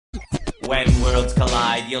When worlds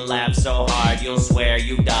collide, you'll laugh so hard, you'll swear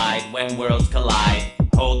you died. When worlds collide,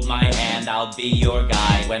 hold my hand, I'll be your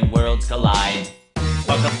guide. When worlds collide,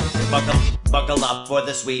 buckle up for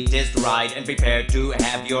the sweetest ride, and prepare to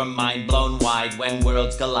have your mind blown wide. When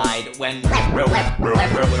worlds collide, when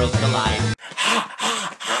worlds collide.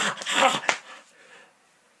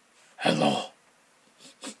 Hello,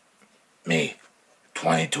 me,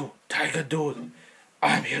 22 Tiger Dude.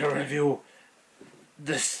 I'm here to review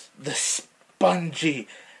the spongy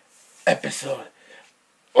episode.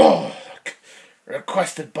 Oh,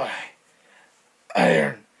 requested by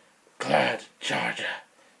Ironclad Charger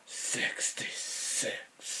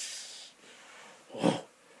 66. Oh.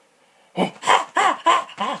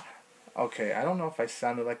 Okay, I don't know if I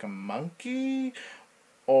sounded like a monkey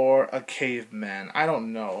or a caveman. I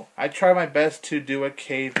don't know. I try my best to do a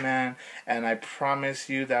caveman, and I promise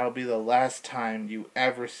you that'll be the last time you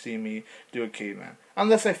ever see me do a caveman.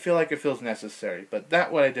 Unless I feel like it feels necessary. But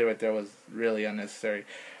that what I did right there was really unnecessary.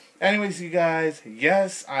 Anyways, you guys,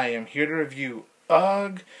 yes, I am here to review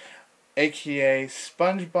UGG, aka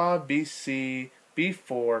SpongeBob BC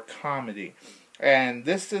B4 Comedy. And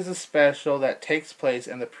this is a special that takes place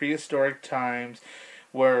in the prehistoric times,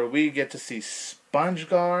 where we get to see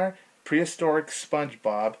SpongeGar, prehistoric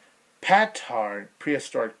SpongeBob, Patar,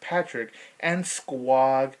 prehistoric Patrick, and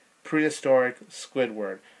Squog, prehistoric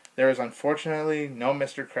Squidward. There is unfortunately no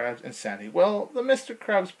Mr. Krabs and Sandy. Well, the Mr.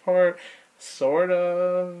 Krabs part, sort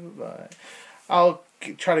of, but I'll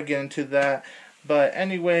try to get into that. But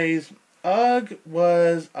anyways, UGG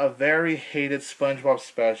was a very hated SpongeBob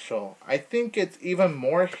special. I think it's even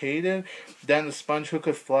more hated than the Sponge Who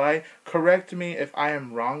Could Fly. Correct me if I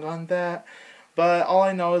am wrong on that. But all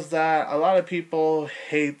I know is that a lot of people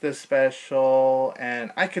hate this special,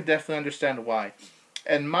 and I could definitely understand why.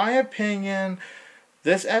 In my opinion,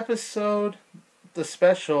 this episode, the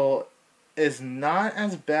special, is not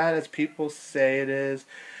as bad as people say it is,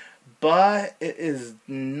 but it is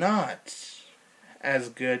not as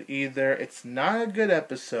good either. It's not a good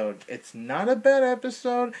episode. It's not a bad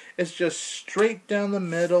episode. It's just straight down the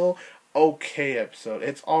middle, okay episode.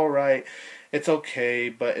 It's alright. It's okay,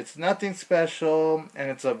 but it's nothing special, and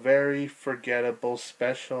it's a very forgettable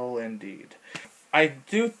special indeed. I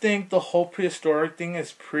do think the whole prehistoric thing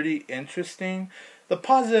is pretty interesting. The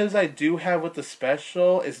positives I do have with the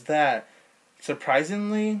special is that,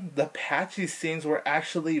 surprisingly, the patchy scenes were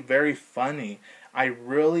actually very funny. I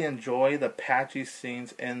really enjoy the patchy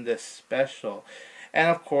scenes in this special. And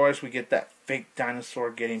of course, we get that fake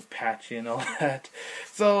dinosaur getting patchy and all that.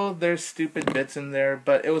 So there's stupid bits in there,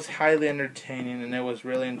 but it was highly entertaining and it was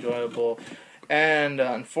really enjoyable. And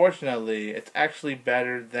unfortunately, it's actually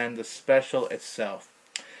better than the special itself.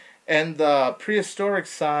 And the prehistoric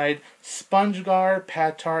side, SpongeGar,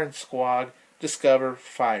 Patar, and Squog discover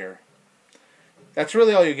fire. That's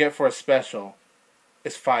really all you get for a special,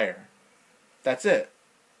 is fire. That's it.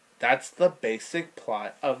 That's the basic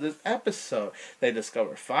plot of this episode. They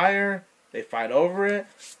discover fire, they fight over it.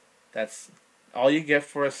 That's all you get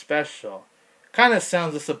for a special. Kind of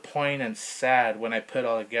sounds disappointing and sad when I put it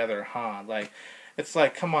all together, huh? Like, it's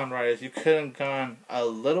like, come on, writers, you couldn't have gone a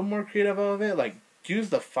little more creative of it? Like,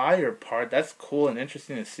 use the fire part, that's cool and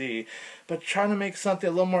interesting to see, but try to make something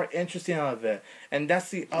a little more interesting out of it. And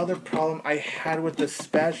that's the other problem I had with the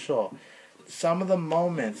special. Some of the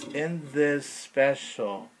moments in this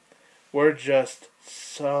special were just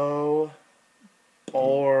so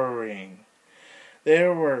boring.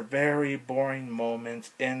 There were very boring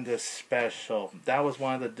moments in this special. That was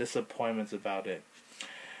one of the disappointments about it.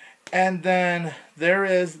 And then there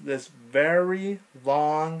is this very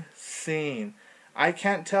long scene. I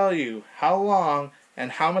can't tell you how long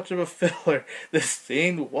and how much of a filler this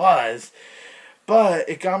scene was, but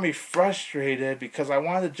it got me frustrated because I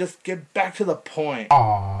wanted to just get back to the point.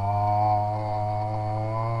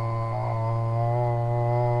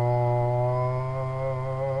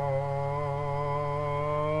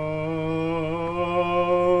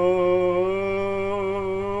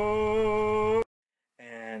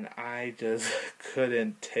 And I just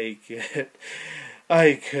couldn't take it.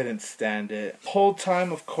 I couldn't stand it. The whole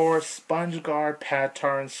time, of course, SpongeGar,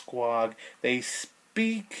 Patar, and Squog, they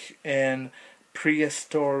speak in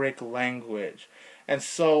prehistoric language. And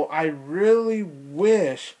so I really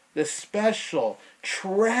wish the special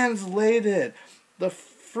translated the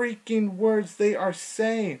freaking words they are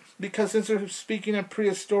saying. Because since they're speaking in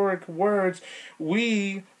prehistoric words,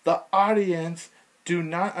 we, the audience, do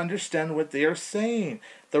not understand what they are saying.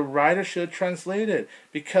 The writer should have translated,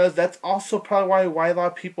 because that's also probably why a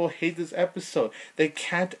lot of people hate this episode. They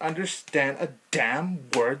can't understand a damn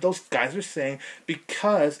word those guys are saying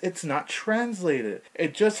because it's not translated.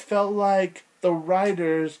 It just felt like the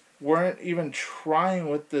writers weren't even trying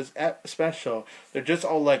with this special. They're just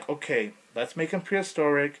all like, okay, let's make him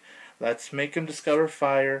prehistoric, let's make him discover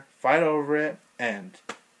fire, fight over it, and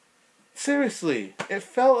seriously, it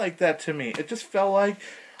felt like that to me. It just felt like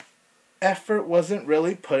effort wasn't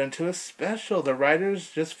really put into a special. The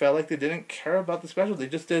writers just felt like they didn't care about the special. They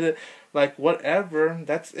just did it like whatever,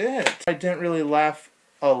 that's it. I didn't really laugh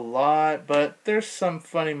a lot, but there's some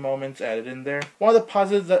funny moments added in there. One of the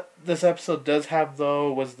positives that this episode does have,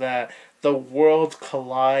 though, was that the Worlds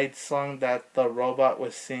Collide song that the robot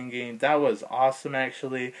was singing, that was awesome,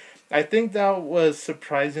 actually. I think that was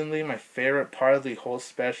surprisingly my favorite part of the whole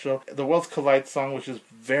special. The Worlds Collide song, which is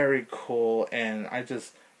very cool, and I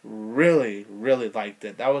just really liked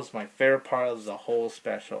it. That was my favorite part of the whole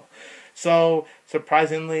special. So,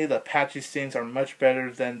 surprisingly, the Apache scenes are much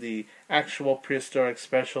better than the actual prehistoric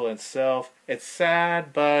special itself. It's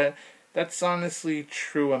sad, but that's honestly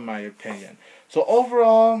true in my opinion. So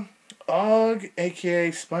overall, UGG,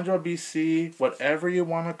 aka SpongeBob BC, whatever you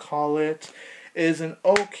want to call it, is an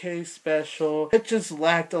okay special. It just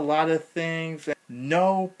lacked a lot of things.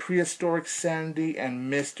 No prehistoric Sandy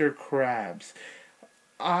and Mr. Krabs.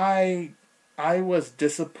 I was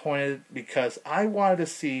disappointed because I wanted to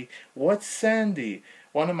see what Sandy,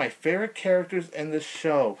 one of my favorite characters in the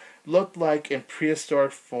show, looked like in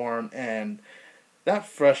prehistoric form, and that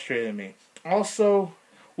frustrated me. Also,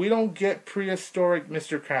 we don't get prehistoric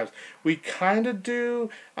Mr. Krabs. We kind of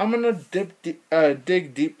do. I'm going to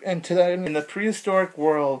dig deep into that. In the prehistoric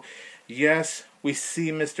world, yes, we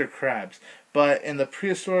see Mr. Krabs. But in the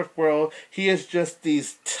prehistoric world, he is just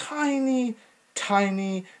these tiny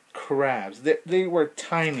crabs. They were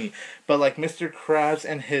tiny. But like Mr. Krabs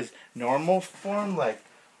in his normal form, like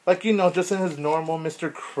you know, just in his normal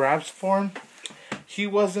Mr. Krabs form, he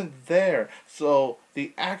wasn't there. So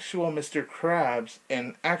the actual Mr. Krabs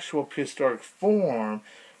in actual prehistoric form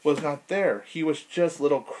was not there. He was just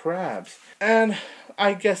little crabs. And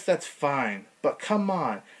I guess that's fine. But come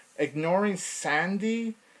on, ignoring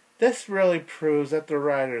Sandy? This really proves that the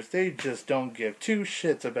writers, they just don't give two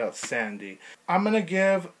shits about Sandy. I'm gonna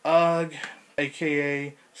give UGG,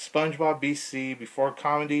 aka SpongeBob BC Before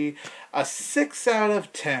Comedy, a 6 out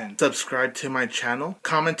of 10. Subscribe to my channel.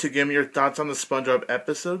 Comment to give me your thoughts on the SpongeBob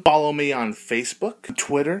episode. Follow me on Facebook,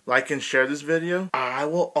 Twitter. Like and share this video. I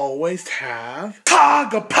will always have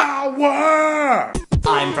Tog Power!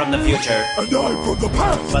 I'm from the future, And I'm from the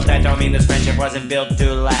past. but that don't mean this friendship wasn't built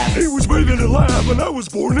to last. He was made in a lab and I was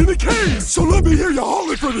born in a cave. So let me hear you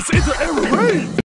holler for this inter-era rain.